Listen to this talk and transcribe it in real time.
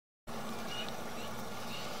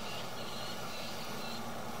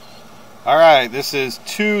Alright, this is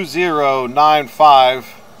 2095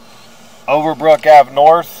 Overbrook Ave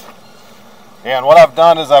North. And what I've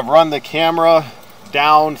done is I've run the camera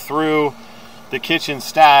down through the kitchen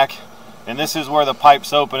stack, and this is where the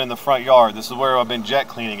pipe's open in the front yard. This is where I've been jet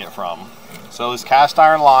cleaning it from. So this cast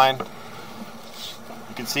iron line,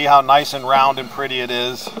 you can see how nice and round and pretty it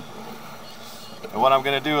is. And what I'm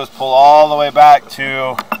going to do is pull all the way back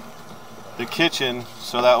to the kitchen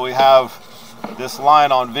so that we have this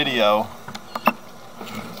line on video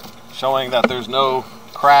showing that there's no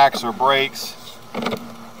cracks or breaks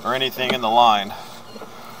or anything in the line.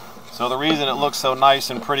 So the reason it looks so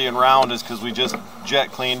nice and pretty and round is because we just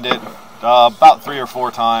jet cleaned it about 3 or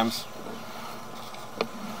 4 times.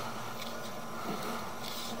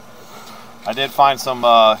 I did find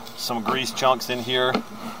some grease chunks in here,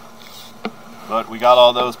 but we got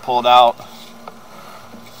all those pulled out.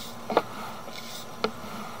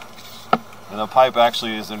 And the pipe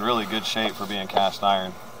actually is in really good shape for being cast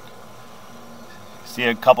iron. See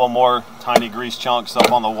a couple more tiny grease chunks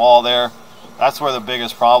up on the wall there. That's where the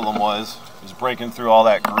biggest problem was breaking through all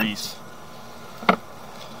that grease.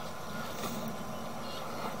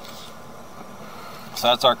 So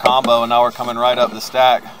that's our combo, and now we're coming right up the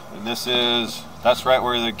stack. And that's right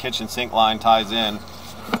where the kitchen sink line ties in.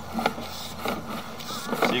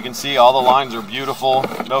 So you can see all the lines are beautiful,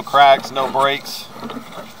 no cracks, no breaks.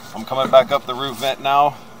 I'm coming back up the roof vent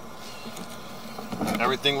now.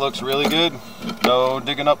 Everything looks really good. No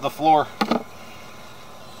digging up the floor.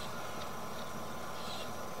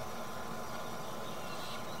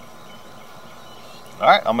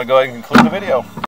 Alright, I'm going to go ahead and conclude the video.